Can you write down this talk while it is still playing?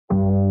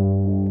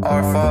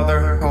Our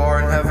Father, who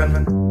art in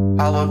heaven,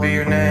 hallowed be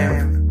your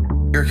name.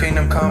 Your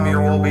kingdom come,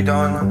 your will be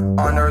done,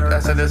 on earth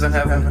as it is in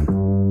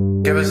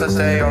heaven. Give us this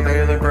day our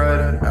daily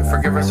bread, and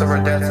forgive us of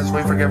our debts as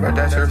we forgive our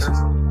debtors.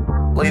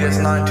 Lead us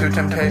not into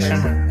temptation,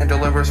 and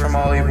deliver us from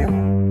all evil.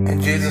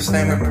 In Jesus'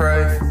 name we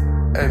pray.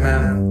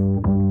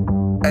 Amen.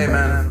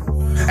 Amen.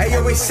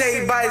 Ayo, we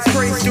saved by His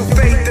grace through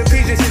faith,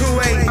 Ephesians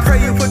 2:8. I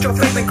pray you put your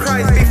faith in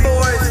Christ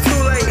before it's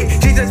too late.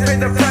 Jesus paid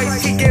the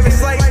price, He gave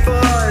His life for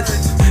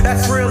us.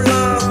 That's real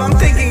love, I'm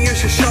thinking you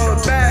should show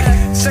it back.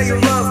 Say you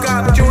love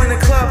God, but you in the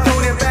club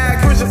throwing it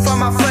back. Crucify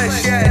my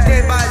flesh, yeah,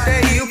 day by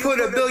day. You put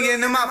a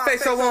billion in my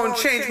face, I won't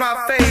change my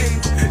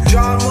faith.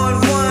 John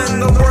 1:1,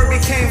 the word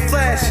became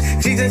flesh.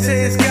 Jesus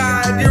is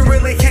God, you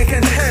really can't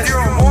contest. You're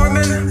a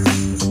Mormon?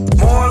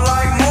 More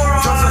like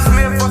moron. Joseph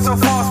Smith was a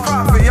false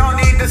prophet, y'all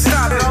need to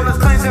stop it. All his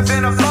claims have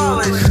been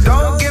abolished.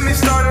 Don't get me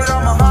started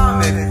on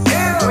Muhammad.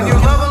 Yeah. When you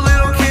love a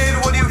little kid,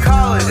 what do you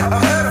call it? A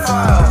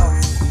pedophile.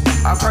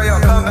 I pray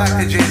y'all come back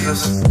to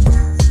Jesus.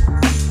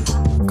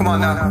 Come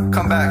on now,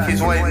 come back,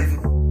 He's waiting.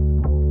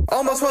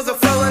 Almost was a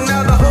felon,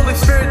 now the Holy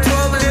Spirit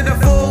dwelling. Did a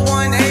full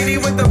 180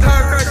 with the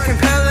power of Christ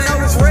compelling. I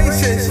was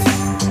racist,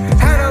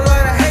 had a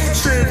lot of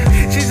hatred.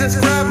 Jesus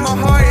grabbed my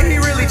heart and He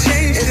really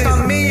changed it. It's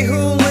not me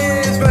who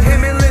lives, but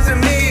Him who lives in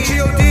me.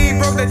 G.O.D.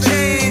 broke the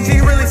chains, He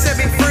really set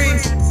me free.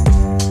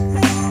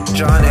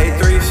 John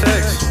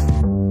 8:36.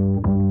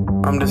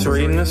 I'm just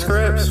reading the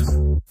scripts.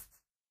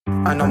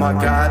 I know my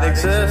God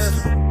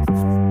exists.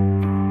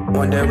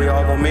 One day we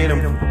all gonna meet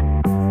Him.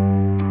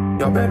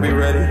 Y'all better be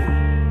ready.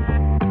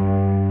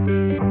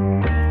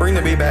 Bring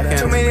the beat back in.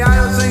 Too many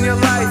idols in your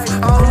life,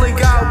 I only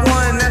got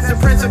one. That's the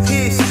Prince of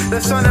Peace, the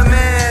Son of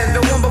Man,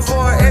 the one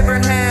before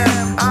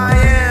Abraham. I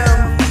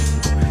am.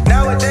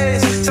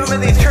 Nowadays, some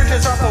of these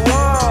churches off the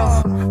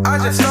wall. I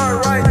just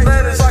start writing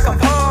letters like I'm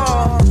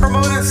Paul.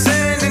 Promoting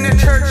sin in the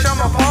church, I'm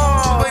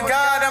appalled. With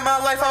God in my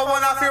life, I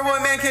will not fear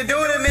what man can do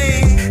to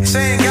me.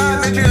 Saying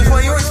God made you this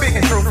way, you ain't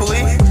speaking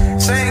truthfully.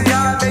 Saying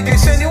God made you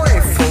sin, you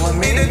ain't fooling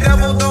me. The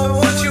devil don't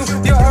want you,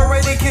 you're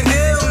already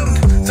condemned.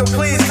 So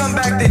please come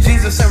back to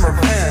Jesus and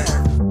repent.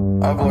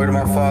 All glory to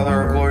my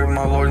Father, all glory to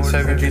my Lord and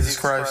Savior Jesus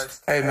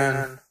Christ.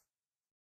 Amen.